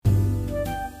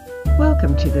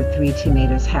Welcome to the Three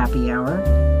Tomatoes Happy Hour,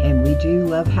 and we do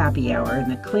love happy hour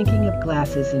and the clinking of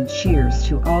glasses and cheers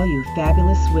to all you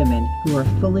fabulous women who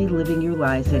are fully living your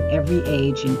lives at every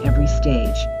age and every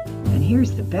stage. And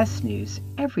here's the best news,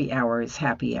 every hour is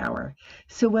happy hour.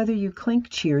 So whether you clink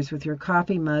cheers with your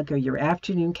coffee mug or your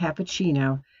afternoon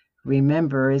cappuccino,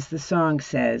 remember, as the song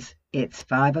says, it's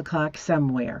 5 o'clock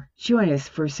somewhere. Join us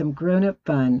for some grown-up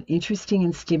fun, interesting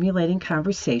and stimulating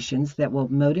conversations that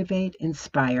will motivate,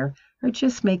 inspire, or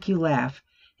just make you laugh.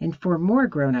 And for more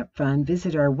grown-up fun,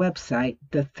 visit our website,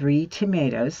 The Three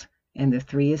Tomatoes, and the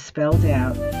three is spelled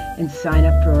out, and sign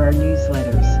up for our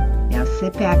newsletters. Now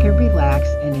sit back and relax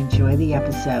and enjoy the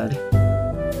episode.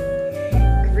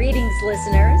 Greetings,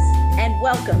 listeners, and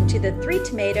welcome to the Three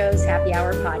Tomatoes Happy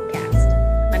Hour podcast.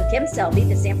 I'm Kim Selby,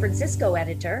 the San Francisco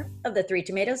editor of the Three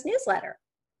Tomatoes newsletter.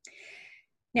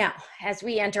 Now, as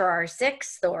we enter our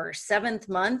sixth or seventh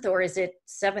month, or is it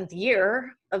seventh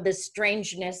year of the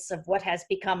strangeness of what has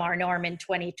become our norm in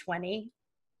 2020,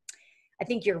 I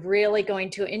think you're really going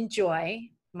to enjoy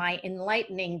my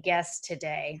enlightening guest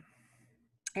today.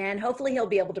 And hopefully he'll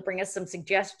be able to bring us some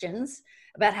suggestions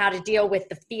about how to deal with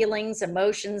the feelings,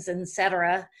 emotions,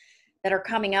 etc. that are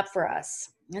coming up for us.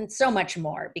 And so much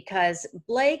more, because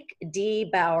Blake D.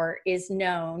 Bauer is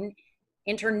known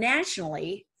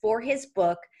internationally for his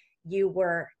book, You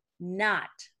Were Not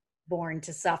Born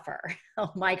to Suffer.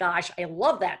 Oh my gosh, I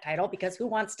love that title, because who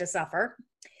wants to suffer?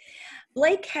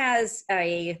 Blake has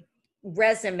a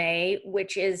resume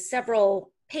which is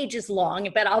several pages long,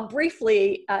 but I'll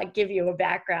briefly give you a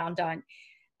background on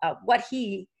what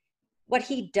he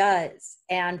does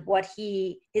and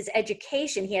his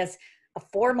education. He has a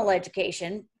formal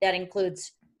education that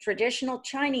includes traditional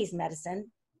Chinese medicine,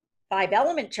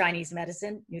 5-element Chinese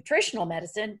medicine, nutritional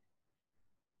medicine,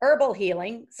 herbal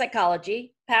healing,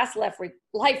 psychology, past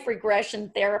life regression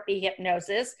therapy,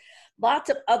 hypnosis, lots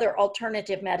of other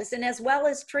alternative medicine, as well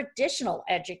as traditional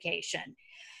education.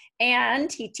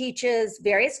 And he teaches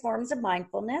various forms of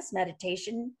mindfulness,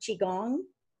 meditation, Qigong,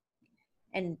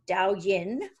 and Dao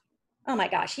Yin. Oh my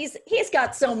gosh, he's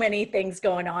got so many things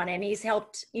going on, and he's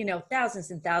helped,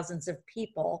 thousands and thousands of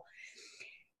people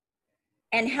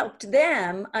and helped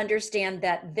them understand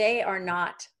that they are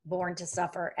not born to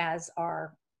suffer, as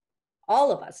are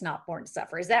all of us not born to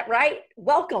suffer. Is that right?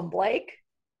 Welcome, Blake.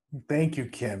 Thank you,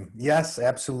 Kim. Yes,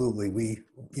 absolutely. We,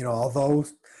 although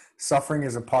suffering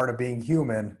is a part of being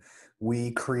human,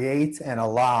 we create and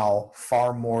allow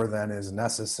far more than is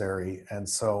necessary. And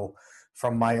so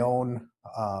from my own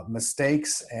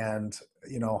mistakes and,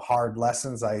 hard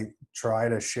lessons, I try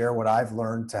to share what I've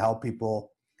learned to help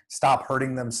people stop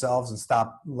hurting themselves and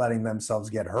stop letting themselves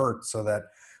get hurt, so that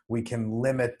we can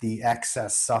limit the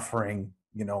excess suffering,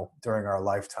 during our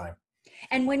lifetime.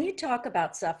 And when you talk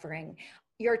about suffering,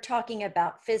 you're talking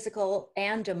about physical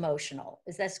and emotional.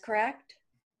 Is this correct?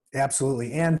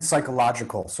 Absolutely. And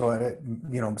psychological. So,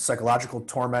 psychological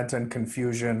torment and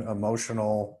confusion,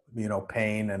 emotional,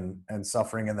 pain and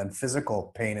suffering, and then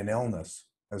physical pain and illness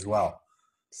as well.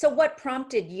 So what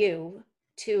prompted you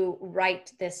to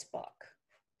write this book?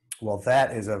 Well,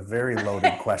 that is a very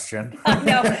loaded question. I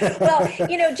know.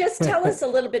 Well, just tell us a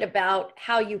little bit about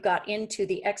how you got into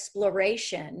the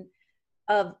exploration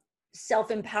of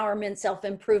self-empowerment,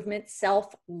 self-improvement,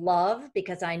 self-love,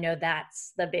 because I know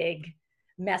that's the big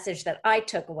message that I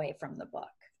took away from the book.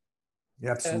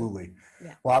 Absolutely.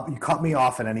 Yeah. Well, you cut me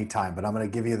off at any time, but I'm going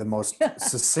to give you the most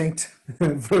succinct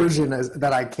version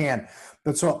that I can.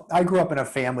 But so I grew up in a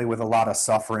family with a lot of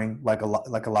suffering, like a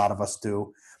lot of us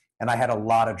do. And I had a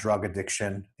lot of drug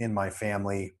addiction in my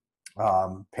family,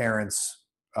 parents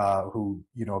who,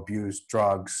 abused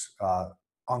drugs,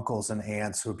 uncles and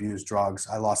aunts who abused drugs.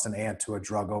 I lost an aunt to a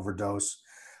drug overdose.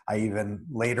 I even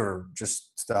later,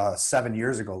 just 7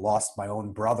 years ago, lost my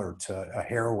own brother to a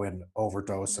heroin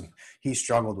overdose, and he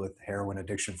struggled with heroin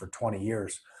addiction for 20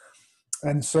 years.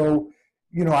 And so,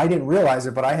 I didn't realize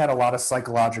it, but I had a lot of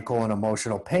psychological and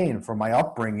emotional pain from my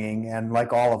upbringing. And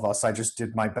like all of us, I just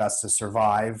did my best to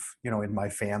survive, in my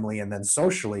family, and then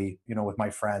socially, with my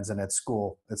friends and at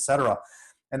school, etc.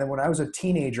 And then when I was a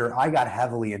teenager, I got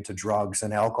heavily into drugs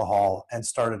and alcohol and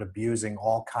started abusing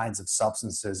all kinds of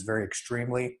substances very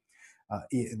extremely.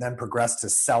 Then progressed to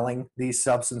selling these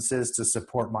substances to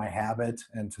support my habit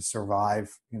and to survive,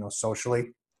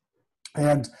 socially.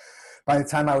 And by the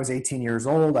time I was 18 years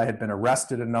old, I had been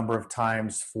arrested a number of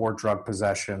times for drug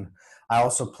possession. I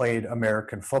also played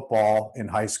American football in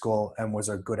high school and was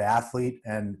a good athlete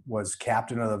and was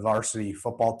captain of the varsity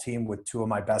football team with two of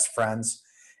my best friends.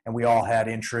 And we all had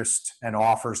interest and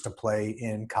offers to play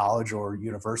in college or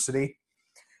university.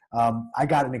 I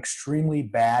got an extremely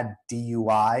bad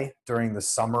DUI during the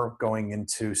summer going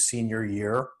into senior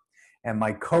year. And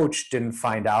my coach didn't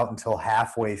find out until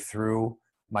halfway through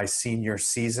my senior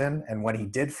season. And when he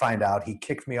did find out, he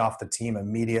kicked me off the team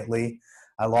immediately.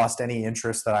 I lost any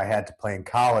interest that I had to play in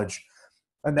college.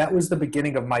 And that was the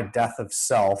beginning of my death of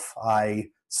self. I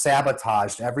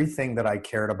sabotaged everything that I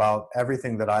cared about,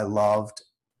 everything that I loved,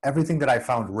 everything that I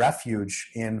found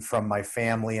refuge in from my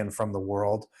family and from the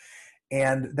world.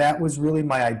 And that was really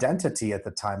my identity at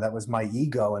the time. That was my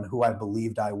ego and who I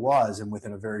believed I was. And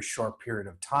within a very short period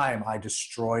of time, I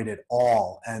destroyed it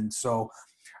all. And so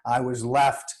I was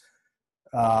left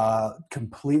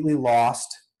completely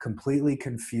lost, completely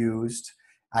confused.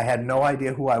 I had no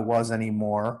idea who I was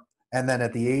anymore. And then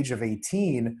at the age of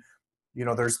 18,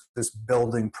 there's this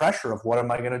building pressure of what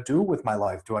am I going to do with my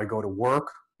life? Do I go to work?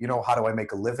 How do I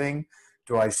make a living?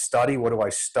 Do I study? What do I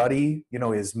study?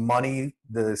 Is money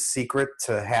the secret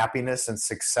to happiness and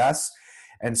success?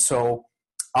 And so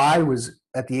I was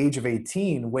at the age of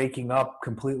 18 waking up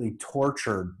completely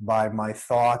tortured by my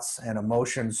thoughts and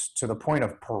emotions to the point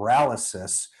of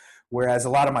paralysis, whereas a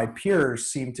lot of my peers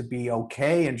seemed to be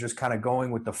okay and just kind of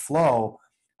going with the flow.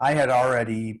 I had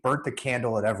already burnt the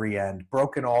candle at every end,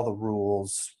 broken all the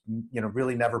rules,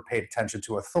 really never paid attention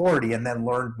to authority, and then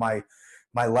learned my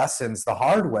lessons the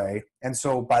hard way. And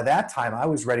so by that time I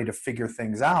was ready to figure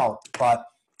things out, but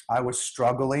I was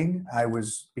struggling.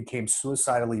 Became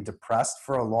suicidally depressed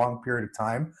for a long period of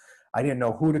time. I didn't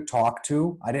know who to talk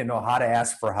to. I didn't know how to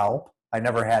ask for help. I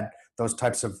never had those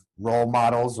types of role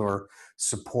models or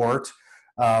support.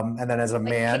 And then as a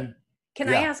man. Can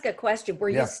I ask a question? Were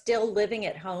you still living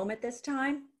at home at this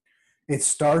time? It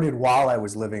started while I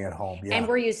was living at home. Yeah. And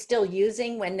were you still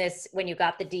using when you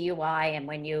got the DUI and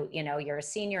when you're a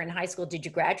senior in high school? Did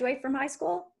you graduate from high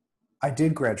school? I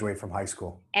did graduate from high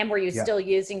school. And were you still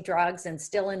using drugs and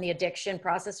still in the addiction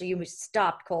process, or you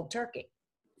stopped cold turkey?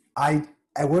 I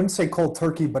wouldn't say cold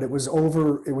turkey, but it was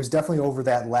definitely over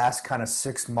that last kind of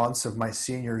 6 months of my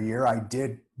senior year.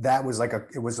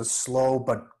 It was a slow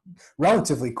but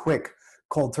relatively quick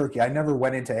cold turkey. I never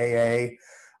went into AA.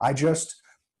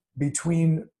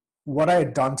 Between what I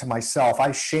had done to myself,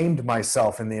 I shamed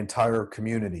myself in the entire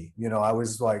community. I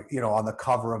was like, on the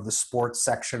cover of the sports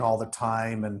section all the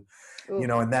time. And,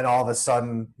 and then all of a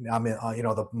sudden I'm in,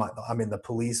 I'm in the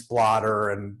police blotter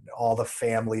and all the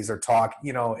families are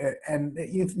talking, and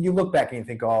you look back and you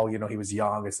think, oh, he was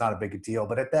young. It's not a big deal.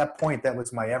 But at that point, that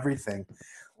was my everything.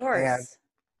 Of course. And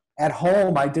at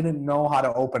home, I didn't know how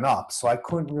to open up. So I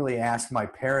couldn't really ask my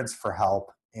parents for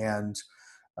help. And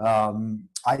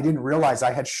I didn't realize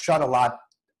I had shut a lot,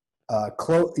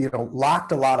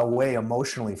 locked a lot away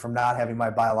emotionally from not having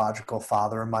my biological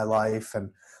father in my life.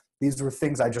 And these were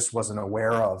things I just wasn't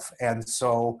aware of. And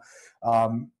so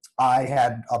I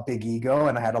had a big ego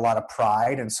and I had a lot of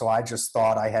pride. And so I just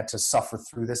thought I had to suffer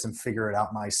through this and figure it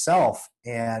out myself.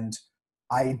 And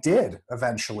I did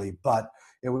eventually, but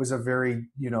it was a very,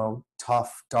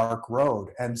 tough, dark road.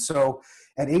 And so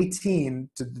at 18,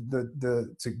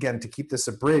 to keep this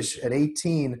abridged, at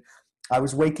 18, I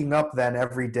was waking up then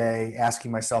every day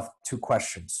asking myself two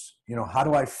questions. How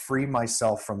do I free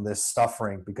myself from this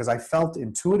suffering? Because I felt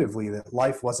intuitively that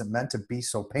life wasn't meant to be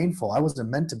so painful. I wasn't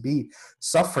meant to be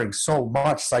suffering so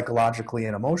much psychologically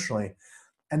and emotionally.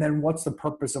 And then what's the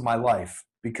purpose of my life?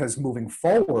 Because moving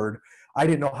forward, I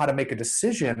didn't know how to make a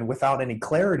decision without any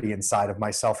clarity inside of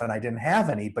myself, and I didn't have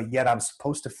any, but yet I'm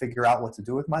supposed to figure out what to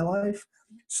do with my life.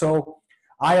 So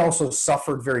I also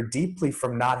suffered very deeply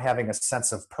from not having a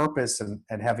sense of purpose and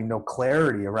having no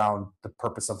clarity around the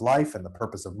purpose of life and the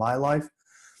purpose of my life.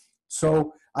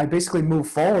 So I basically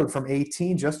moved forward from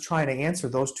 18 just trying to answer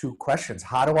those two questions.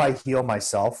 How do I heal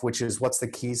myself, which is what's the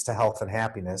keys to health and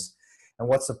happiness, and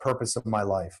what's the purpose of my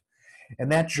life? And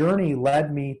that journey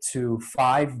led me to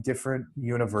 5 different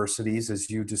universities, as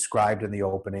you described in the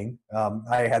opening.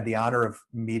 I had the honor of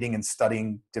meeting and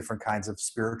studying different kinds of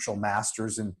spiritual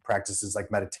masters in practices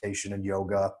like meditation and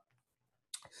yoga.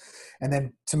 And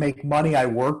then to make money, I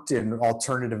worked in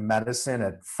alternative medicine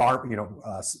at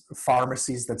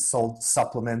pharmacies that sold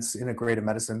supplements, integrated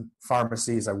medicine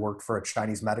pharmacies. I worked for a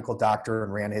Chinese medical doctor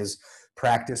and ran his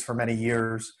practice for many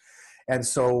years. And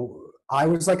so I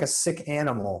was like a sick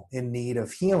animal in need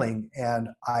of healing. And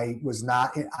I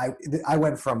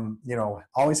went from,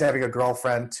 always having a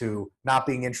girlfriend to not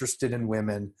being interested in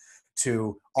women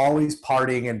to always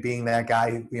partying and being that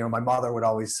guy. My mother would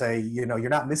always say, you're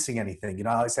not missing anything.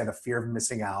 I always had a fear of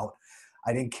missing out.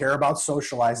 I didn't care about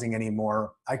socializing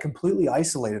anymore. I completely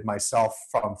isolated myself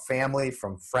from family,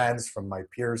 from friends, from my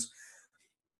peers,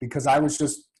 because I was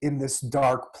just in this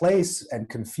dark place and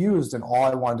confused, and all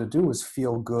I wanted to do was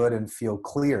feel good and feel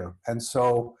clear. And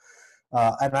so,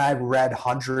 and I've read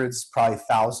hundreds, probably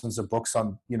thousands of books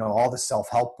on, all the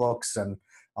self-help books and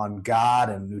on God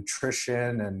and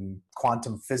nutrition and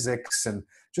quantum physics, and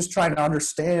just trying to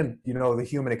understand, the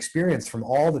human experience from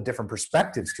all the different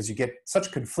perspectives, because you get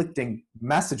such conflicting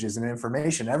messages and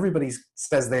information. Everybody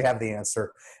says they have the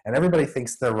answer, and everybody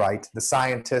thinks they're right. The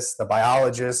scientists, the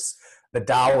biologists, the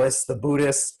Taoists, the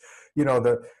Buddhists,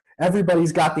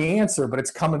 everybody's got the answer, but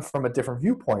it's coming from a different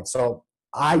viewpoint. So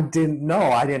I didn't know,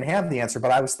 I didn't have the answer,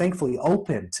 but I was thankfully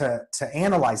open to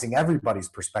analyzing everybody's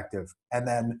perspective, and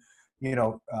then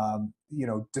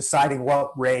deciding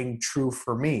what rang true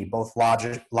for me, both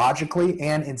logically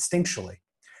and instinctually.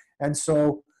 And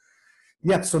so,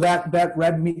 so that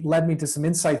led me to some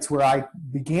insights where I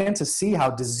began to see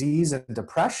how disease and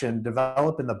depression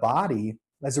develop in the body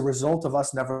as a result of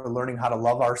us never learning how to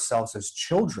love ourselves as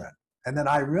children. And then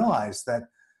I realized that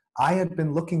I had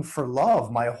been looking for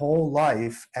love my whole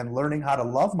life and learning how to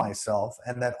love myself,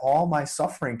 and that all my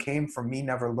suffering came from me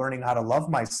never learning how to love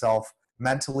myself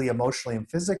mentally, emotionally, and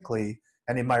physically,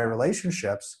 and in my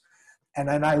relationships. And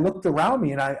then I looked around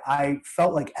me and I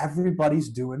felt like everybody's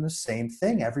doing the same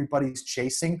thing. Everybody's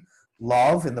chasing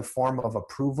love in the form of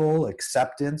approval,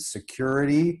 acceptance,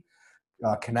 security,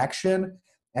 connection.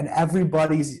 And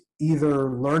everybody's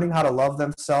either learning how to love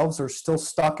themselves or still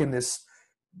stuck in this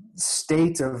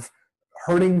state of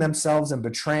hurting themselves and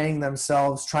betraying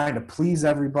themselves, trying to please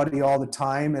everybody all the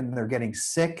time, and they're getting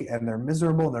sick and they're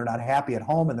miserable and they're not happy at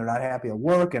home and they're not happy at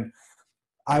work. And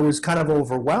I was kind of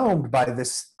overwhelmed by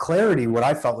this clarity, what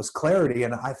I felt was clarity.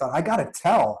 And I thought, I got to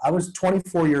tell. I was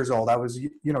 24 years old. I was,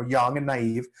 young and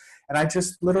naive. And I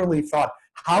just literally thought,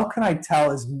 how can I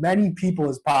tell as many people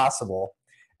as possible?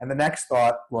 And the next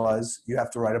thought was, you have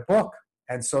to write a book.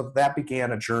 And so that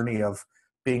began a journey of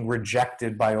being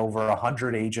rejected by over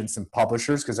 100 agents and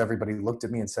publishers, because everybody looked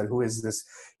at me and said, who is this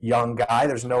young guy?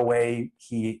 There's no way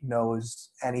he knows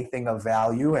anything of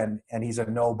value, and he's a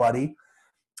nobody.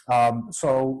 The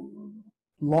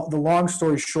long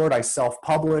story short, I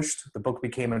self-published. The book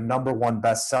became a #1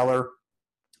 bestseller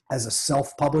as a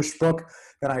self-published book.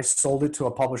 Then I sold it to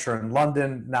a publisher in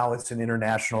London. Now it's an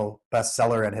international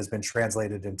bestseller and has been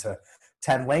translated into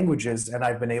 10 languages. And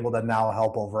I've been able to now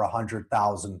help over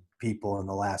 100,000 people in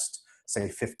the last, say,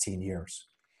 15 years.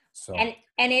 So, and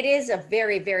it is a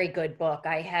very, very good book.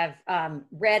 I have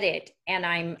read it, and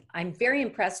I'm very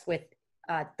impressed with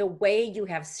the way you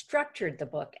have structured the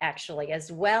book, actually,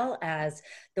 as well as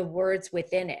the words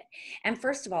within it. And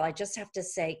first of all, I just have to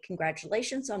say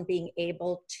congratulations on being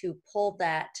able to pull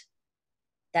that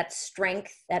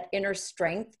strength, that inner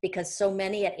strength, because so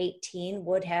many at 18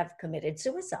 would have committed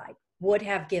suicide, would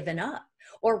have given up,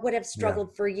 or would have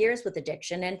struggled for years with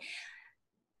addiction. And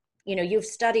you've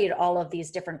studied all of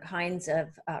these different kinds of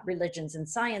religions and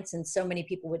science, and so many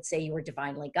people would say you were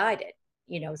divinely guided,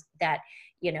 that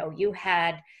you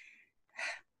had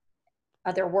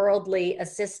otherworldly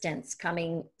assistants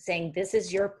coming saying, this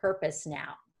is your purpose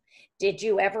now. Did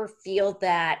you ever feel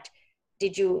that?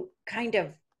 Did you kind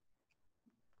of,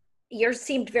 yours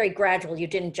seemed very gradual. You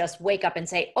didn't just wake up and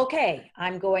say, okay,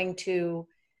 I'm going to,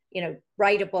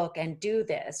 write a book and do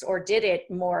this, or did it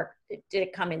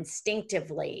come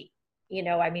instinctively?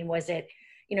 Was it,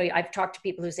 I've talked to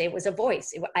people who say it was a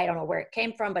voice. I don't know where it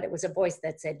came from, but it was a voice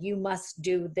that said, you must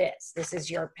do this. This is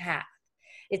your path.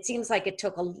 It seems like it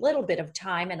took a little bit of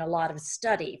time and a lot of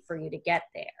study for you to get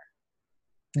there.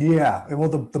 Yeah. Well,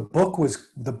 the book was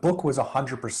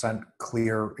 100%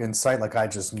 clear insight. Like I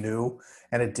just knew,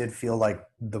 and it did feel like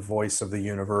the voice of the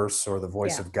universe or the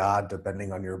voice of God,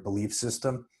 depending on your belief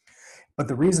system. But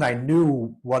the reason I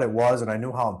knew what it was and I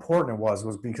knew how important it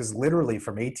was because literally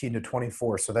from 18 to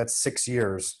 24, so that's 6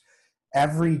 years,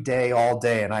 every day, all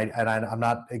day, and I'm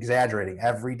not exaggerating,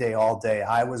 every day, all day,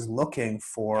 I was looking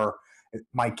for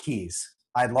my keys.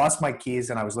 I'd lost my keys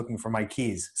and I was looking for my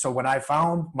keys. So when I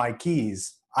found my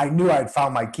keys, I knew I'd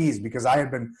found my keys because I had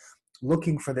been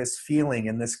looking for this feeling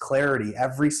and this clarity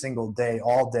every single day,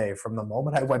 all day, from the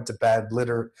moment I went to bed,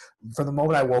 from the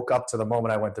moment I woke up to the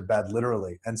moment I went to bed,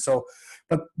 literally. And so,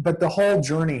 but the whole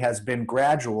journey has been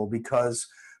gradual because,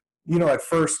 at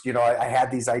first, I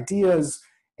had these ideas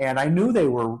and I knew they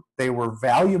were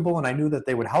valuable and I knew that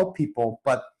they would help people.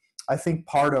 But I think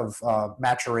part of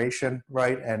maturation,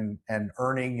 right, and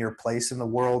earning your place in the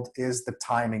world is the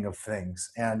timing of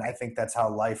things. And I think that's how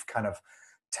life kind of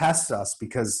tests us,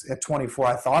 because at 24,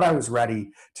 I thought I was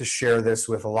ready to share this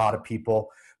with a lot of people,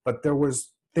 but there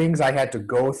was things I had to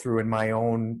go through in my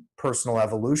own personal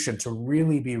evolution to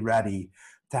really be ready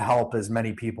to help as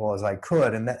many people as I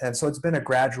could. And so it's been a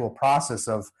gradual process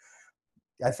of,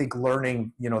 I think,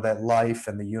 learning, that life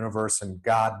and the universe and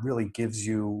God really gives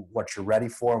you what you're ready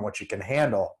for and what you can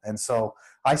handle. And so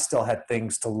I still had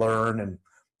things to learn and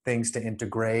things to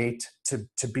integrate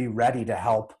to be ready to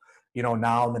help.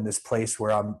 Now I'm in this place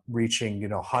where I'm reaching,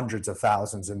 hundreds of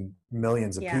thousands and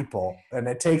millions of people. And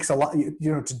it takes a lot,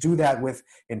 to do that with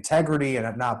integrity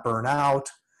and not burn out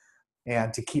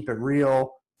and to keep it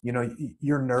real.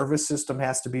 Your nervous system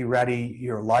has to be ready.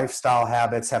 Your lifestyle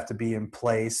habits have to be in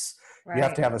place. Right. You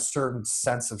have to have a certain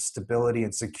sense of stability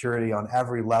and security on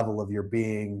every level of your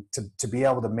being to be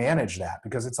able to manage that,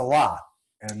 because it's a lot.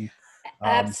 And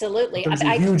absolutely, there's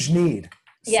a huge need.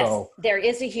 Yes, so, there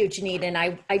is a huge need. And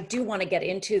I do want to get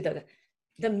into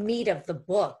the meat of the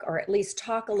book, or at least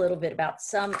talk a little bit about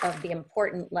some of the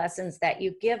important lessons that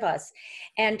you give us.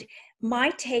 And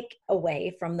my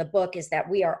takeaway from the book is that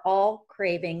we are all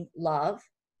craving love,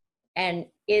 and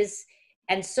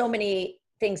so many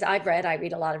things I've read. I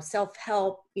read a lot of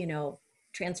self-help,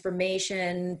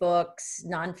 transformation books,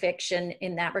 nonfiction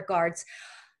in that regards,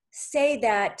 say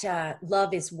that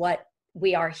love is what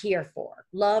we are here for.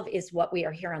 Love is what we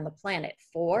are here on the planet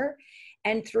for.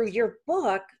 And through your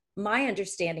book, my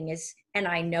understanding is, and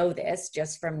I know this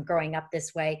just from growing up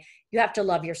this way, you have to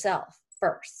love yourself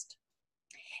first.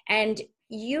 And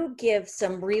you give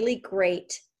some really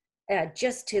great,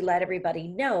 just to let everybody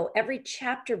know, every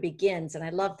chapter begins, and I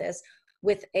love this,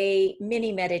 with a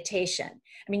mini meditation.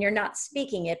 I mean, you're not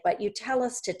speaking it, but you tell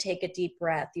us to take a deep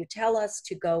breath. You tell us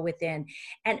to go within.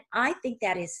 And I think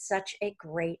that is such a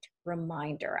great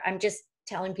reminder. I'm just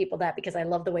telling people that because I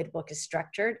love the way the book is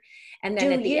structured. And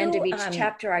then at the end of each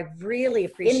chapter, I really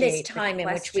appreciate in this time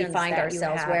in which we find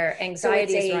ourselves where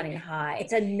anxiety is running high.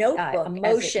 It's a notebook.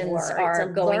 Emotions are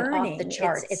going off the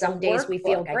charts. Some days we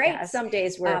feel great. Some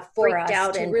days we're freaked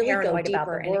out and really go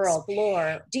deeper and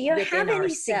explore. Do you have any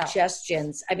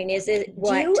suggestions? I mean, do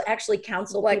you actually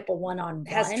counsel people one-on-one?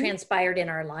 Has transpired in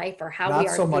our life, or how we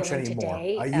are so much feeling anymore.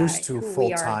 Today? I used to full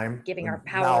time. Giving our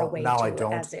power away now to, I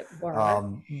don't. As it were.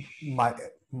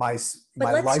 My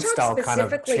lifestyle kind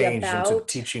of changed into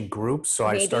teaching groups. So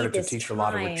I started to teach a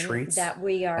lot of retreats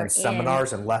and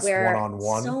seminars and less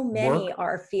one-on-one so many work.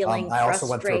 Are feeling I also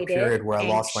went through a period where I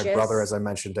lost my brother, as I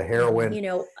mentioned, to heroin.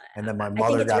 And then my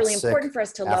mother got sick important for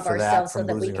us to love ourselves so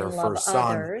that we can love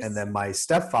others. And then my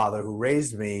stepfather, who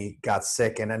raised me, got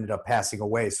sick and ended up passing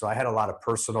away. So I had a lot of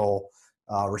personal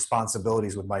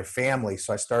responsibilities with my family.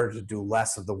 So I started to do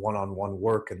less of the one-on-one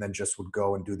work and then just would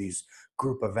go and do these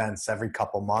group events every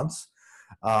couple months.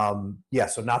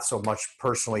 So not so much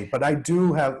personally, but I did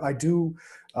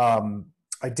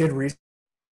recently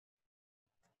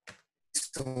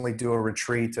do a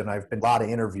retreat, and I've been a lot of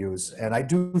interviews, and I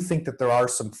do think that there are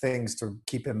some things to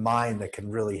keep in mind that can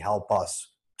really help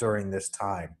us during this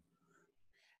time.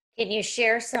 Can you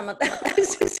share some of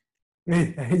those?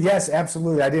 Yes,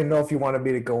 absolutely. I didn't know if you wanted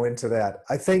me to go into that.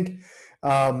 I think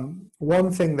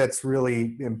one thing that's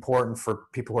really important for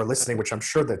people who are listening, which I'm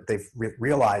sure that they've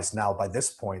realized now by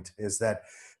this point, is that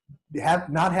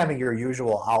not having your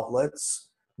usual outlets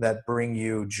that bring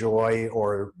you joy,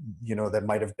 or that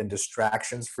might have been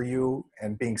distractions for you,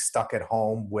 and being stuck at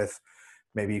home with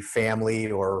maybe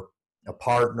family or a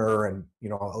partner, and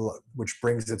which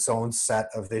brings its own set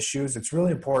of issues. It's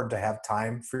really important to have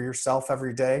time for yourself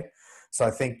every day. So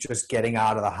I think just getting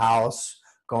out of the house,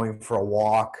 going for a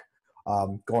walk,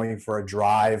 going for a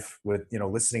drive with,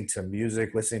 listening to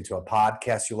music, listening to a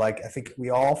podcast you like. I think we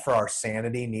all, for our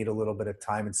sanity, need a little bit of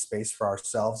time and space for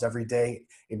ourselves every day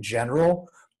in general,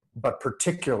 but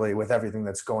particularly with everything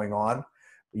that's going on.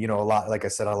 Like I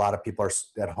said, a lot of people are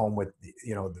at home with,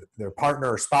 their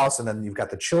partner or spouse, and then you've got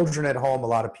the children at home. A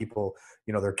lot of people,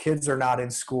 their kids are not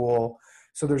in school.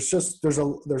 So there's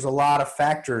a lot of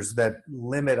factors that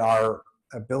limit our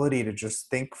ability to just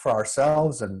think for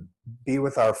ourselves and be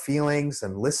with our feelings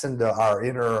and listen to our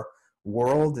inner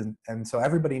world. And so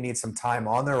everybody needs some time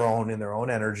on their own, in their own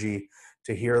energy,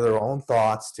 to hear their own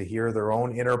thoughts, to hear their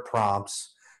own inner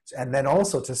prompts, and then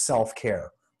also to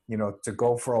self-care, to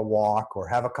go for a walk or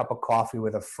have a cup of coffee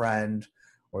with a friend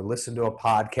or listen to a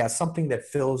podcast, something that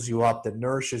fills you up, that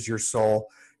nourishes your soul,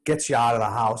 gets you out of the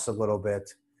house a little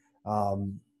bit.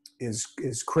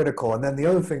 Is critical. And then the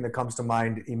other thing that comes to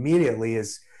mind immediately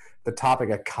is the topic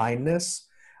of kindness.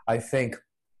 I think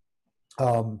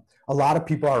a lot of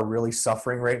people are really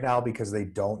suffering right now because they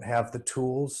don't have the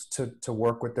tools to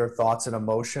work with their thoughts and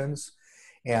emotions.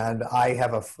 And I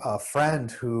have a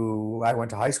friend who I went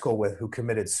to high school with who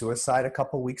committed suicide a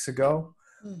couple weeks ago.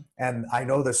 And I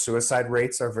know the suicide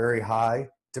rates are very high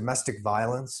domestic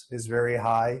violence is very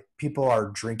high. People are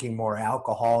drinking more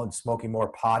alcohol and smoking more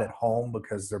pot at home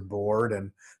because they're bored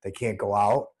and they can't go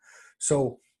out.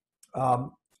 So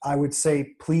I would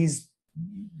say, please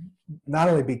not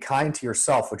only be kind to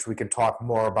yourself, which we can talk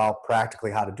more about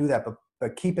practically how to do that,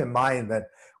 but keep in mind that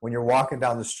when you're walking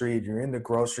down the street, you're in the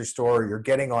grocery store, you're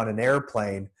getting on an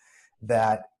airplane,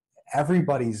 that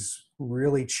everybody's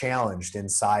really challenged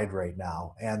inside right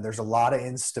now. And there's a lot of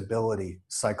instability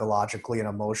psychologically and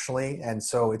emotionally. And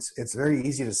so it's very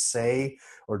easy to say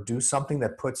or do something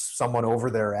that puts someone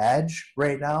over their edge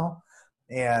right now.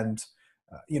 And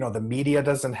the media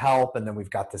doesn't help. And then we've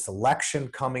got this election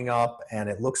coming up, and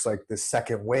it looks like the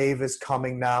second wave is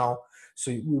coming now.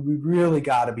 So we really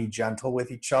got to be gentle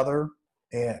with each other,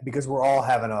 because we're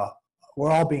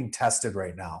all being tested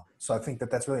right now. So I think that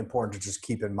that's really important to just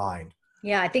keep in mind.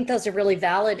 Yeah, I think those are really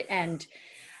valid and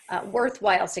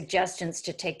worthwhile suggestions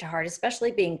to take to heart,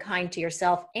 especially being kind to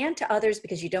yourself and to others,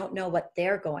 because you don't know what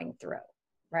they're going through,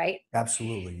 right?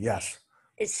 Absolutely, yes.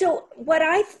 So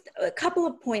a couple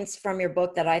of points from your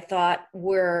book that I thought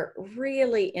were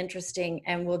really interesting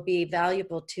and will be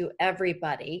valuable to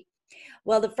everybody.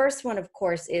 Well, the first one, of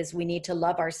course, is we need to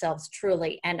love ourselves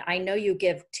truly. And I know you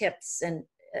give tips, and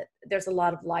there's a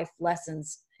lot of life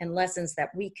lessons and lessons that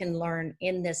we can learn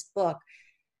in this book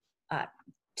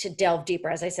to delve deeper.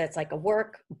 As I said, it's like a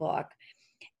workbook.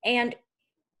 And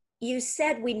you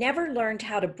said we never learned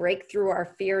how to break through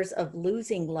our fears of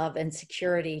losing love and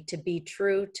security to be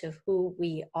true to who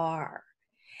we are.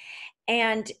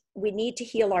 And we need to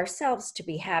heal ourselves to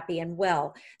be happy and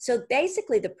well. So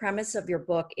basically, the premise of your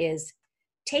book is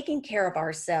taking care of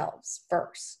ourselves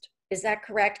first. Is that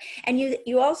correct? And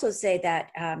you also say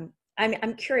that,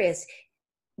 I'm curious,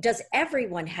 does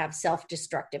everyone have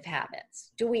self-destructive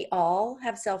habits? Do we all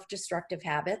have self-destructive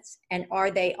habits? And are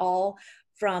they all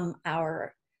from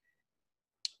our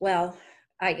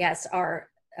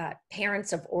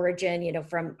parents of origin,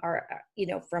 from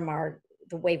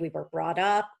the way we were brought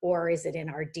up, or is it in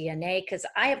our DNA? Because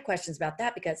I have questions about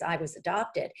that, because I was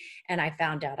adopted and I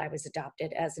found out I was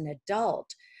adopted as an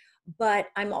adult. But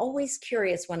I'm always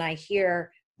curious when I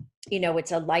hear,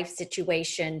 it's a life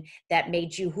situation that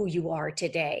made you who you are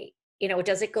today.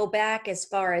 Does it go back as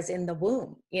far as in the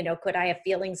womb? Could I have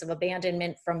feelings of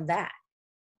abandonment from that?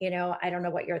 I don't know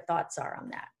what your thoughts are on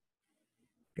that.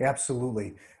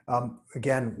 Absolutely.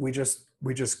 Again, we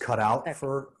just cut out Okay.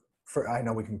 for I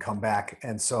know we can come back.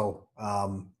 And so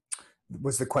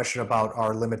was the question about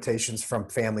our limitations from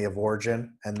family of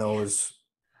origin and those,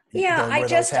 where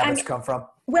those habits come from?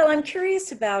 Well, I'm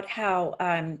curious about how,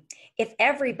 if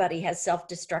everybody has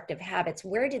self-destructive habits,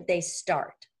 where did they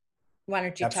start? Why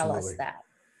don't you tell us that?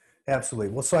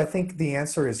 Absolutely. Well, so I think the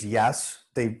answer is yes.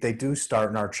 They do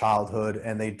start in our childhood,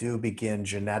 and they do begin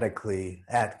genetically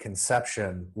at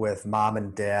conception with mom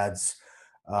and dad's,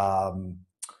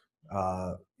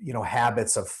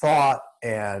 habits of thought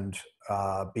and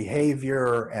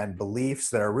behavior and beliefs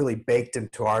that are really baked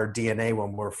into our DNA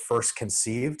when we're first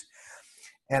conceived.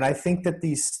 And I think that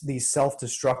these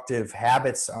self-destructive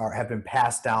habits have been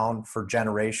passed down for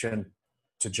generation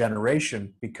to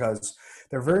generation because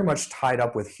they're very much tied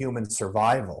up with human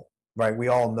survival, right? We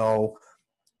all know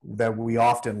that we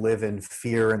often live in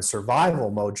fear and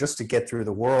survival mode just to get through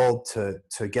the world,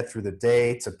 to get through the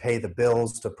day, to pay the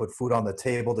bills, to put food on the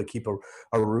table, to keep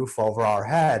a roof over our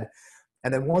head.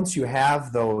 And then once you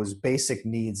have those basic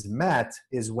needs met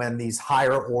is when these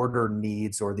higher order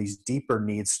needs or these deeper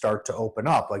needs start to open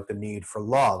up, like the need for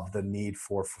love, the need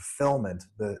for fulfillment,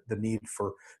 the need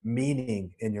for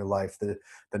meaning in your life, the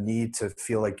need to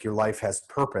feel like your life has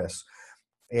purpose.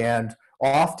 And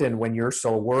often when you're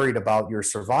so worried about your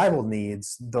survival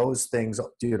needs, those things,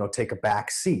 take a back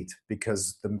seat,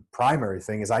 because the primary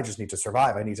thing is I just need to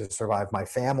survive. I need to survive my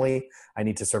family. I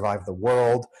need to survive the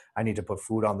world. I need to put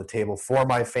food on the table for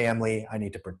my family. I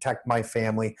need to protect my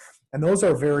family. And those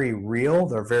are very real.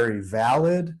 They're very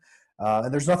valid.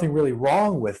 And there's nothing really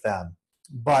wrong with them.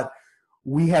 But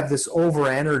we have this over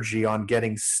energy on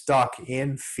getting stuck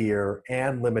in fear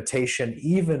and limitation,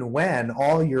 even when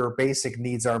all your basic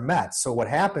needs are met. So what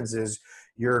happens is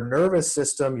your nervous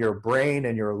system, your brain,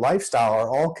 and your lifestyle are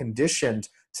all conditioned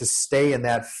to stay in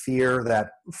that fear,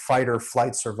 that fight or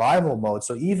flight survival mode.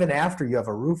 So even after you have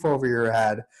a roof over your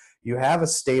head, you have a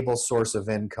stable source of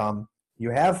income, you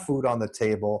have food on the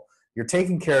table, you're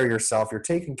taking care of yourself, you're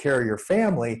taking care of your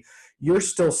family, you're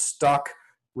still stuck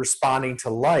responding to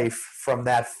life from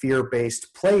that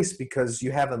fear-based place because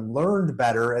you haven't learned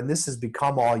better, and this has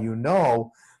become all you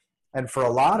know. And for a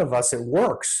lot of us, it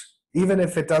works. Even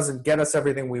if it doesn't get us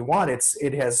everything we want,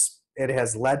 it has it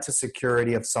has led to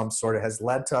security of some sort. It has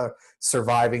led to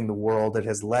surviving the world. It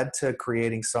has led to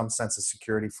creating some sense of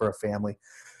security for a family.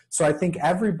 So I think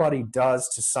everybody does,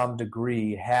 to some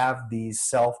degree, have these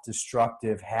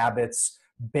self-destructive habits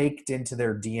baked into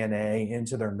their DNA,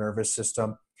 into their nervous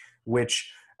system,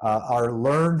 which are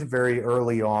learned very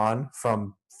early on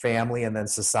from family and then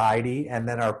society, and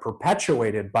then are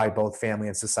perpetuated by both family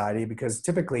and society, because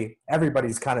typically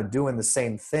everybody's kind of doing the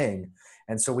same thing.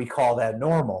 And so we call that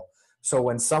normal. So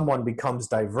when someone becomes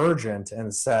divergent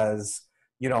and says,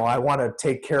 I want to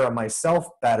take care of myself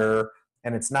better,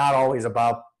 and it's not always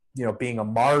about, being a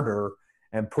martyr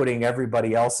and putting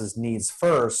everybody else's needs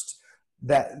first,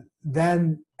 that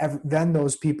then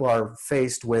those people are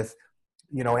faced with,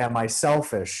 am I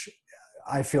selfish?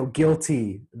 I feel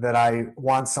guilty that I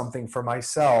want something for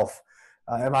myself.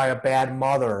 Am I a bad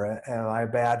mother? Am I a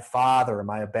bad father? Am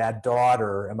I a bad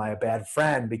daughter? Am I a bad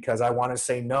friend because I want to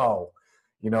say no?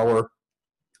 Or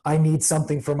I need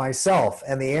something for myself.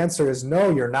 And the answer is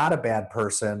no, you're not a bad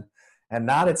person, and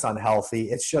not it's unhealthy.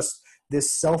 It's just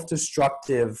this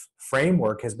self-destructive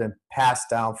framework has been passed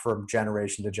down from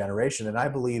generation to generation. And I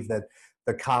believe that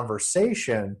the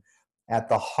conversation at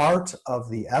the heart of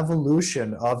the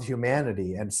evolution of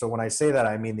humanity, and so when I say that,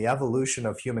 I mean the evolution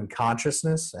of human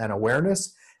consciousness and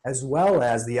awareness, as well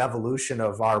as the evolution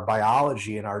of our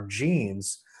biology and our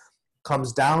genes,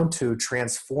 comes down to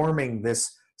transforming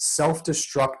this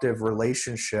self-destructive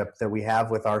relationship that we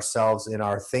have with ourselves in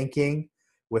our thinking,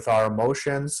 with our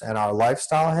emotions and our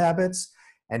lifestyle habits,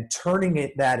 and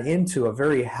turning that into a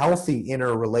very healthy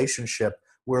inner relationship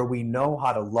where we know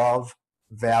how to love,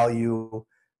 value,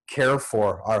 care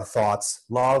for our thoughts,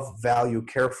 love, value,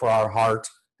 care for our heart,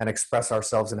 and express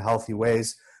ourselves in healthy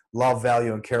ways, love,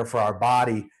 value, and care for our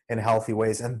body in healthy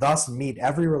ways, and thus meet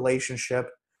every relationship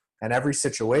and every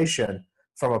situation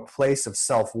from a place of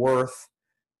self-worth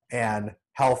and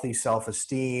healthy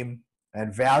self-esteem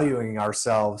and valuing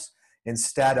ourselves,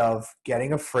 instead of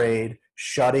getting afraid,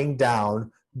 shutting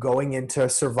down, going into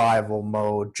survival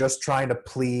mode, just trying to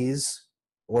please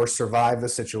or survive the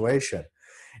situation.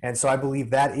 And so I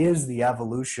believe that is the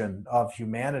evolution of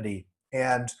humanity.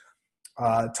 And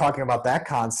talking about that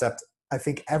concept, I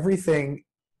think everything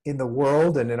in the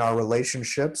world and in our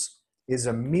relationships is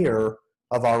a mirror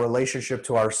of our relationship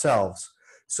to ourselves.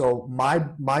 So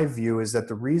my view is that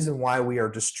the reason why we are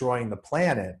destroying the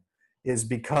planet is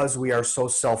because we are so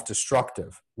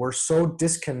self-destructive. We're so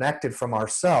disconnected from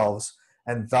ourselves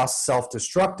and thus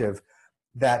self-destructive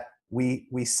that we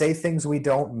say things we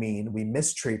don't mean, we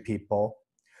mistreat people,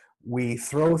 we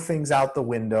throw things out the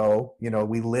window,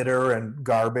 we litter and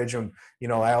garbage. And,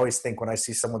 I always think when I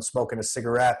see someone smoking a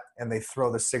cigarette and they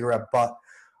throw the cigarette butt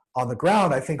on the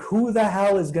ground, I think, who the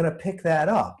hell is going to pick that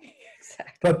up?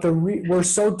 Exactly. But we're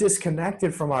so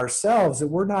disconnected from ourselves that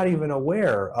we're not even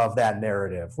aware of that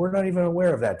narrative. We're not even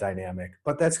aware of that dynamic.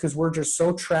 But that's because we're just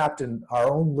so trapped in our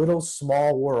own little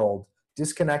small world,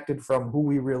 disconnected from who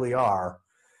we really are.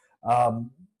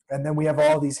 And then we have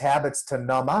all these habits to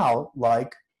numb out,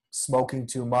 like smoking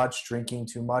too much, drinking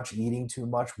too much, eating too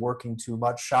much, working too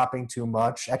much, shopping too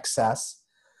much, excess,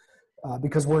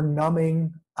 because we're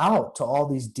numbing out to all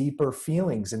these deeper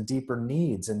feelings and deeper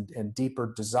needs and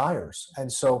deeper desires.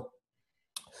 And so,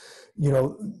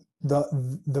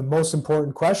 the most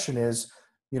important question is,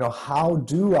 how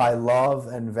do I love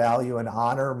and value and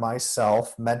honor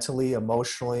myself mentally,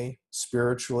 emotionally,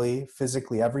 spiritually,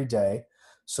 physically every day,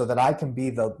 so that I can be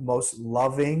the most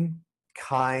loving,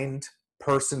 kind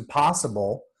person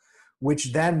possible,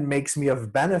 which then makes me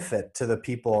of benefit to the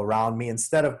people around me,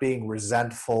 instead of being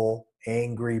resentful,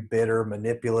 angry, bitter,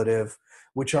 manipulative,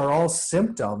 which are all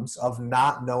symptoms of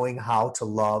not knowing how to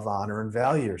love, honor, and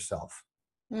value yourself.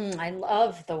 I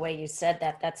love the way you said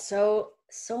that. That's so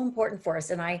important for us.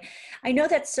 And I know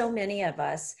that so many of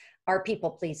us are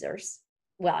people pleasers.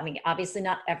 Well, I mean, obviously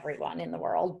not everyone in the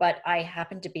world, but I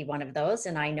happen to be one of those.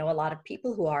 And I know a lot of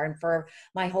people who are. And for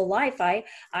my whole life,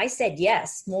 I said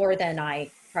yes more than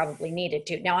I probably needed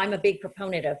to. Now, I'm a big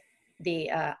proponent of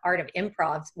the art of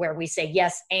improv, where we say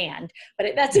yes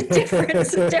but that's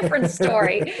a different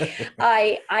story.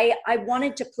 I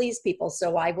wanted to please people,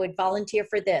 so I would volunteer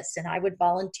for this and I would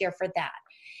volunteer for that.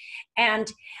 And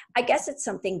I guess it's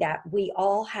something that we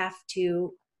all have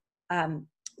to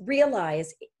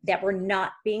realize, that we're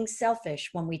not being selfish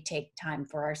when we take time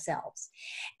for ourselves.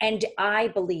 And I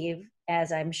believe,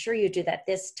 as I'm sure you do, that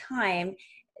this time,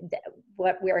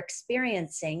 what we're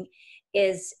experiencing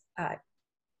is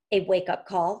a wake-up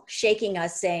call, shaking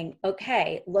us, saying,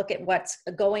 okay, look at what's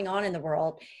going on in the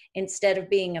world. Instead of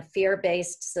being a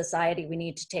fear-based society, we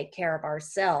need to take care of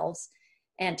ourselves.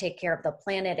 and take care of the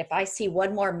planet. If I see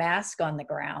one more mask on the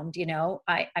ground,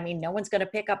 I mean, no one's going to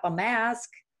pick up a mask,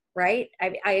 right?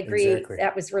 I agree. Exactly.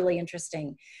 That was really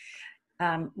interesting,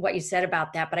 what you said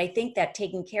about that. But I think that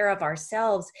taking care of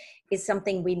ourselves is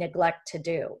something we neglect to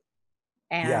do.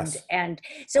 And, Yes. and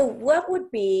so what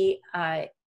would be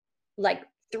like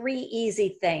 3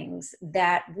 easy things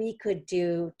that we could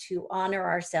do to honor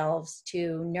ourselves,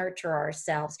 to nurture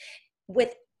ourselves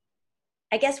with,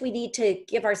 I guess we need to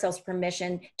give ourselves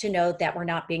permission to know that we're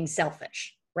not being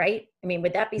selfish, right? I mean,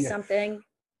 would that be Yeah. something?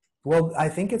 Well, I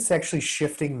think it's actually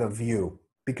shifting the view,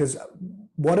 because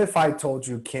what if I told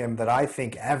you, Kim, that I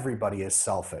think everybody is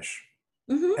selfish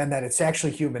Mm-hmm. and that it's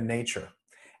actually human nature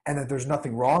and that there's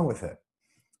nothing wrong with it?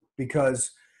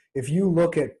 Because if you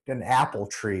look at an apple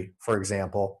tree, for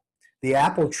example, the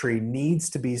apple tree needs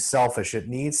to be selfish. It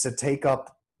needs to take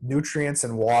up nutrients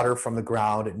and water from the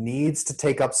ground. It needs to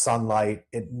take up sunlight.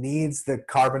 It needs the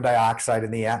carbon dioxide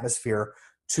in the atmosphere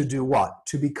to do what?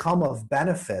 To become of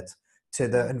benefit to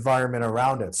the environment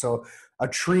around it. So a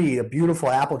tree, a beautiful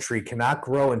apple tree, cannot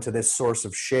grow into this source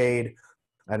of shade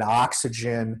and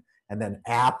oxygen and then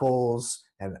apples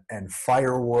and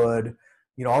firewood,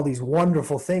 all these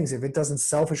wonderful things, if it doesn't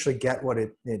selfishly get what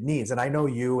it needs. And I know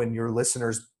you and your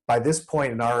listeners, by this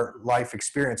point in our life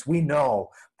experience, we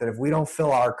know that if we don't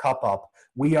fill our cup up,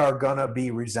 we are going to be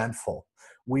resentful.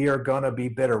 We are going to be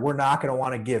bitter. We're not going to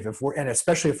want to give, and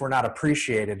especially if we're not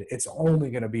appreciated, it's only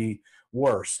going to be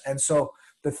worse. And so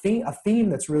a theme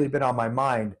that's really been on my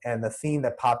mind, and the theme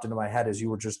that popped into my head as you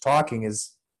were just talking,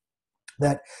 is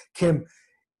that, Kim,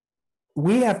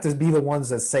 we have to be the ones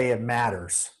that say it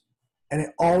matters. And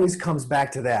it always comes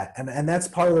back to that. And that's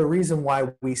part of the reason why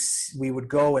we would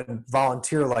go and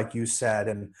volunteer, like you said,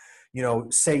 and,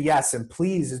 say yes and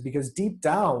please, is because deep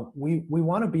down, we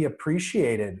want to be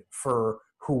appreciated for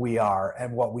who we are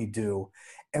and what we do.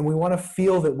 And we want to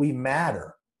feel that we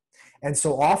matter. And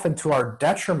so often, to our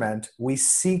detriment, we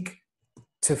seek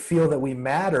to feel that we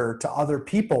matter to other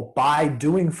people by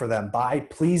doing for them, by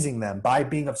pleasing them, by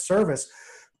being of service.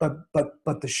 But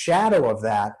the shadow of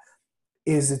that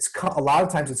is a lot of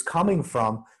times it's coming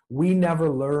from, we never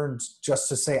learned just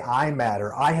to say, I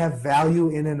matter. I have value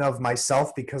in and of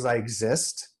myself because I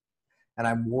exist and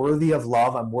I'm worthy of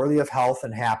love. I'm worthy of health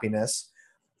and happiness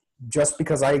just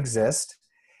because I exist.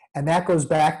 And that goes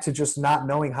back to just not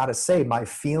knowing how to say my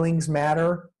feelings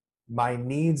matter, my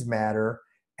needs matter,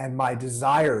 and my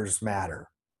desires matter.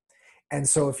 And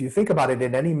so if you think about it,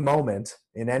 in any moment,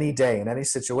 in any day, in any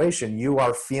situation, you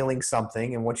are feeling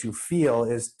something, and what you feel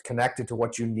is connected to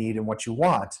what you need and what you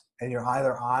want. And you're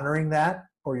either honoring that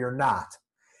or you're not.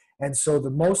 And so the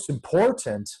most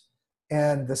important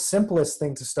and the simplest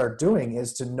thing to start doing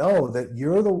is to know that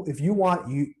if you want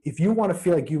to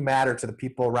feel like you matter to the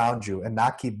people around you and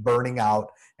not keep burning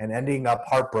out and ending up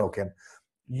heartbroken,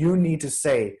 you need to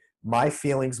say, my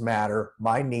feelings matter,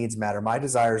 my needs matter, my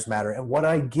desires matter, and what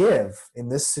I give in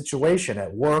this situation,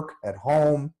 at work, at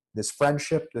home, this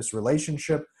friendship, this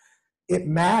relationship, it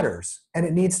matters, and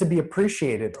it needs to be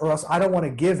appreciated, or else I don't want to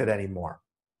give it anymore.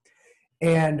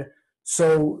 And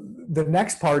so the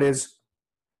next part is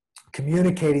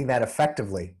communicating that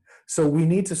effectively. So we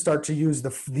need to start to use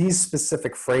these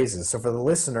specific phrases. So for the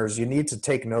listeners, you need to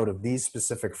take note of these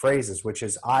specific phrases, which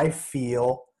is, I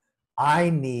feel, I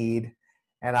need,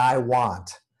 and I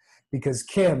want. Because,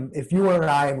 Kim, if you and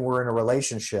I were in a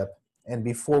relationship, and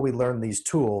before we learned these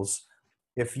tools,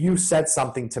 if you said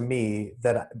something to me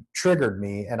that triggered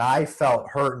me and I felt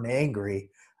hurt and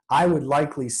angry, I would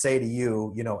likely say to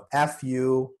you, F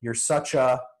you, you're such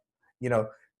a,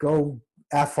 go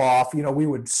F off.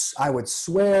 I would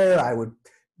swear, I would,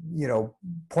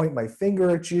 point my finger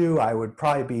at you. I would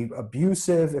probably be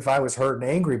abusive if I was hurt and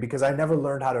angry, because I never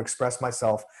learned how to express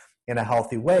myself in a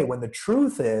healthy way. When the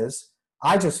truth is,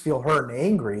 I just feel hurt and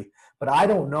angry, but I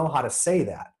don't know how to say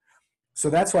that. So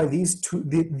that's why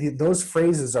those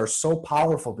phrases are so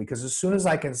powerful, because as soon as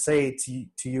I can say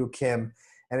to you, Kim,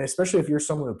 and especially if you're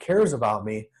someone who cares about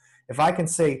me, if I can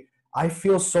say, I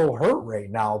feel so hurt right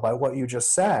now by what you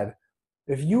just said,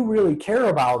 if you really care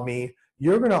about me,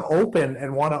 you're going to open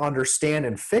and want to understand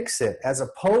and fix it, as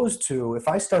opposed to if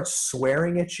I start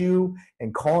swearing at you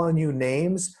and calling you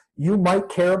names, you might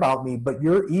care about me, but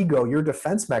your ego, your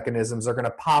defense mechanisms are going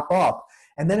to pop up.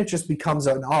 And then it just becomes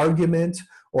an argument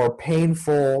or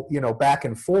painful, back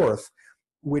and forth,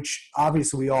 which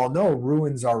obviously we all know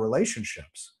ruins our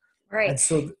relationships. Right. And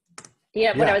so,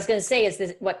 what I was going to say is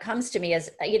this, what comes to me is,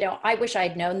 I wish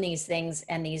I'd known these things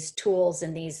and these tools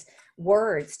and these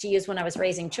words to use when I was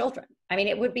raising children. I mean,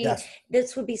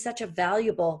 this would be such a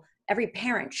valuable every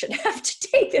parent should have to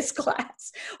take this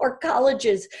class, or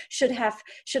colleges should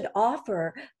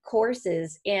offer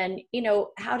courses in,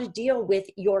 how to deal with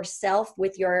yourself,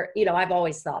 with your, I've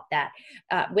always thought that,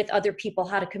 with other people,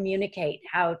 how to communicate,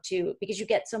 because you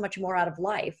get so much more out of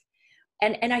life.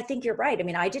 And I think you're right. I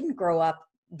mean, I didn't grow up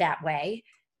that way.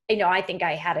 I think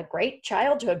I had a great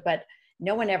childhood, but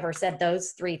no one ever said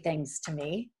those three things to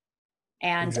me.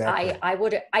 And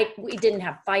exactly. We didn't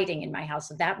have fighting in my house,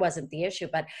 so that wasn't the issue,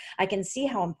 but I can see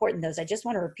how important those, I just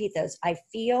want to repeat those. I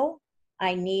feel,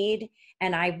 I need,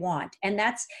 and I want. And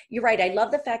you're right. I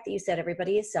love the fact that you said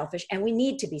everybody is selfish, and we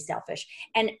need to be selfish.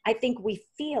 And I think we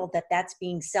feel that that's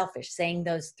being selfish. Saying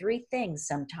those three things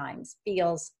sometimes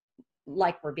feels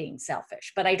like we're being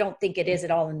selfish, but I don't think it is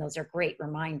at all. And those are great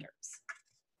reminders.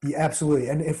 Yeah, absolutely.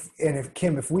 And if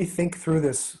Kim, if we think through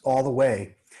this all the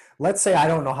way, let's say I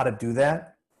don't know how to do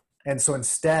that. And so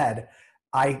instead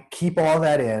I keep all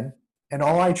that in, and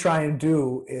all I try and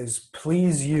do is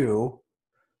please you,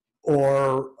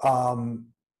 or,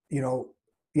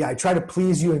 I try to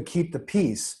please you and keep the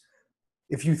peace.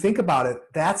 If you think about it,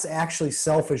 that's actually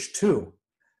selfish too,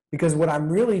 because what I'm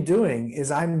really doing is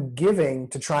I'm giving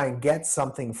to try and get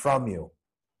something from you.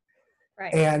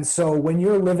 Right. And so when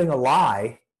you're living a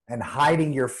lie and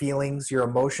hiding your feelings, your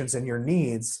emotions, and your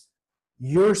needs,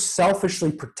 you're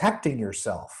selfishly protecting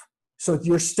yourself. So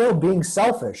you're still being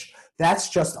selfish. That's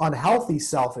just unhealthy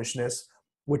selfishness,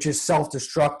 which is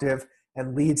self-destructive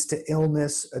and leads to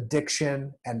illness,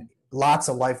 addiction, and lots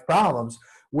of life problems.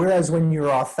 Whereas when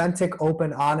you're authentic,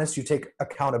 open, honest, you take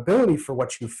accountability for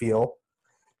what you feel,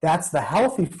 that's the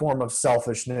healthy form of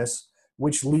selfishness,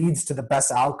 which leads to the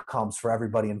best outcomes for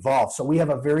everybody involved. So we have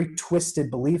a very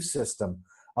twisted belief system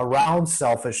around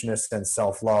selfishness and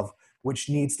self-love, which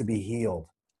needs to be healed.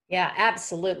 Yeah,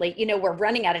 absolutely. We're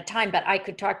running out of time, but I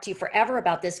could talk to you forever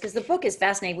about this because the book is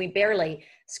fascinating. We barely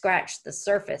scratched the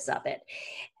surface of it.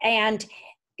 And,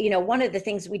 one of the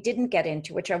things we didn't get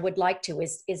into, which I would like to,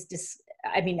 is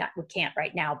we can't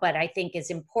right now, but I think is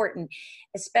important,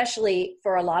 especially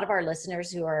for a lot of our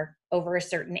listeners who are over a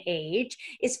certain age,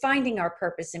 is finding our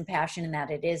purpose and passion, and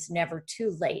that it is never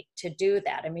too late to do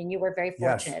that. I mean, you were very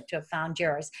fortunate to have found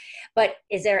yours, but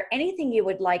is there anything you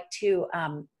would like to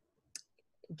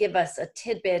give us a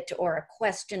tidbit or a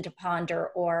question to ponder,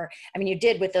 or, you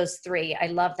did with those three, I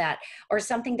love that, or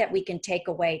something that we can take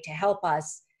away to help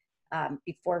us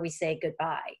before we say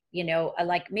goodbye,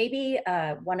 like maybe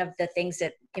one of the things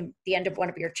that in the end of one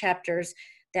of your chapters,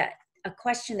 that a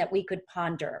question that we could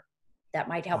ponder that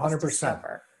might help 100%. Us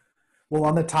discover. Well,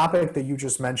 on the topic that you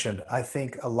just mentioned, I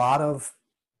think a lot of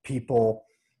people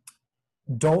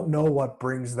don't know what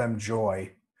brings them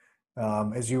joy.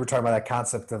 As you were talking about that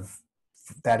concept of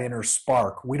that inner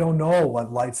spark, we don't know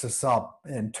what lights us up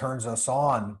and turns us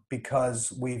on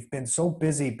because we've been so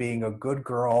busy being a good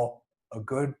girl, a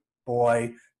good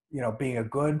boy, being a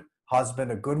good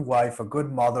husband, a good wife, a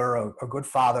good mother, a good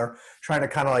father, trying to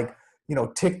kind of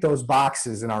tick those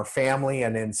boxes in our family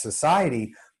and in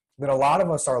society, that a lot of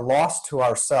us are lost to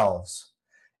ourselves.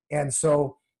 And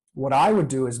so what I would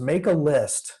do is make a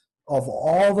list of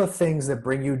all the things that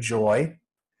bring you joy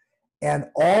and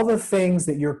all the things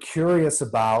that you're curious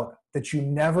about that you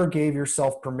never gave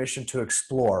yourself permission to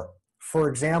explore. For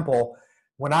example,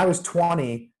 when I was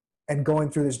 20, and going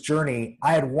through this journey,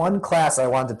 I had one class I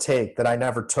wanted to take that I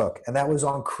never took, and that was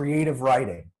on creative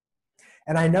writing.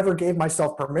 And I never gave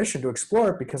myself permission to explore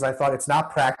it because I thought it's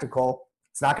not practical.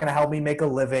 It's not going to help me make a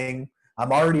living.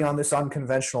 I'm already on this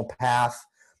unconventional path.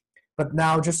 But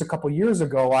now, just a couple years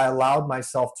ago, I allowed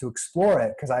myself to explore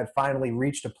it because I had finally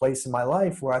reached a place in my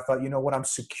life where I thought, I'm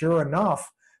secure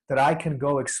enough that I can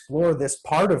go explore this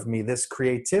part of me, this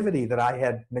creativity that I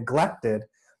had neglected,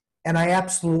 and I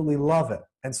absolutely love it.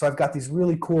 And so I've got these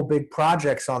really cool big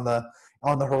projects on the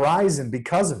horizon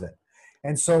because of it.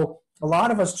 And so a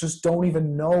lot of us just don't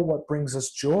even know what brings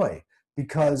us joy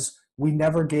because we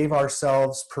never gave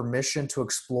ourselves permission to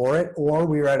explore it, or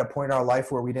we were at a point in our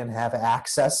life where we didn't have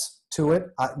access to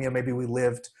it. Maybe we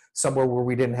lived somewhere where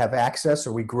we didn't have access,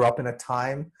 or we grew up in a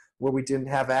time where we didn't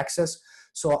have access.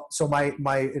 So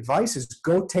my advice is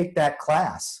go take that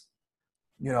class,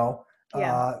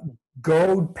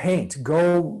 go paint,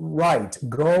 go write,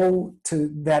 go to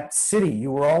that city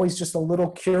you were always just a little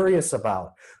curious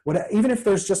about. Even if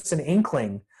there's just an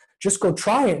inkling, just go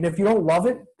try it. And if you don't love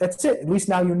it, that's it. At least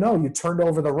now you turned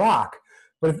over the rock.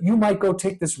 But if you might go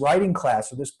take this writing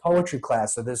class or this poetry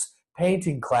class or this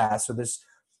painting class or this,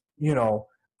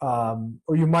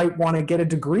 or you might want to get a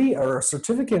degree or a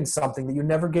certificate in something that you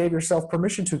never gave yourself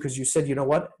permission to because you said,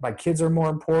 my kids are more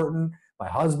important, my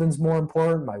husband's more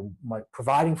important, my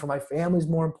providing for my family is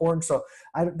more important. So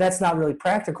that's not really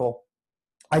practical.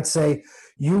 I'd say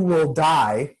you will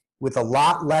die with a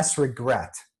lot less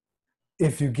regret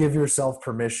if you give yourself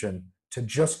permission to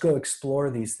just go explore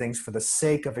these things for the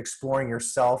sake of exploring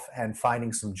yourself and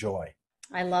finding some joy.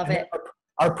 I love it.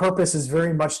 Our purpose is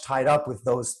very much tied up with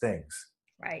those things.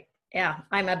 Right. Yeah.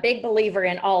 I'm a big believer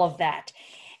in all of that.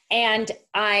 And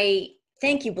I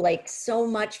thank you, Blake, so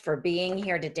much for being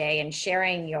here today and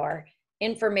sharing your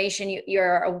information.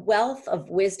 You're a wealth of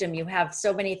wisdom. You have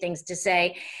so many things to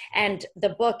say. And the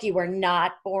book, You Were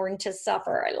Not Born to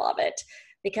Suffer, I love it,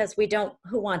 because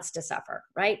who wants to suffer,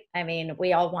 right? I mean,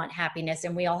 we all want happiness,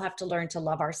 and we all have to learn to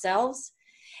love ourselves.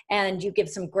 And you give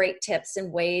some great tips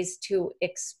and ways to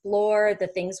explore the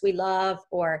things we love.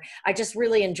 Or I just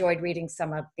really enjoyed reading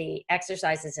some of the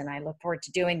exercises, and I look forward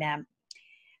to doing them.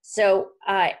 So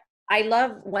I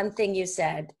love one thing you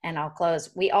said, and I'll close.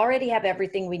 We already have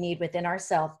everything we need within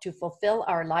ourselves to fulfill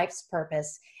our life's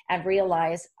purpose and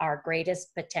realize our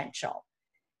greatest potential.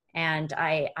 And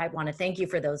I want to thank you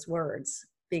for those words,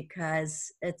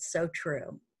 because it's so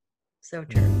true. So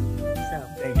true. So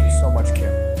thank you so much,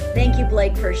 Kim. Thank you,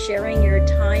 Blake, for sharing your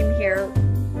time here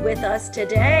with us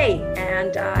today.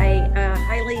 And I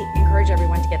highly encourage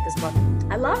everyone to get this book.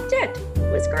 I loved it.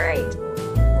 It was great.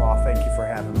 Well, thank you for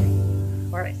having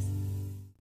me. All right.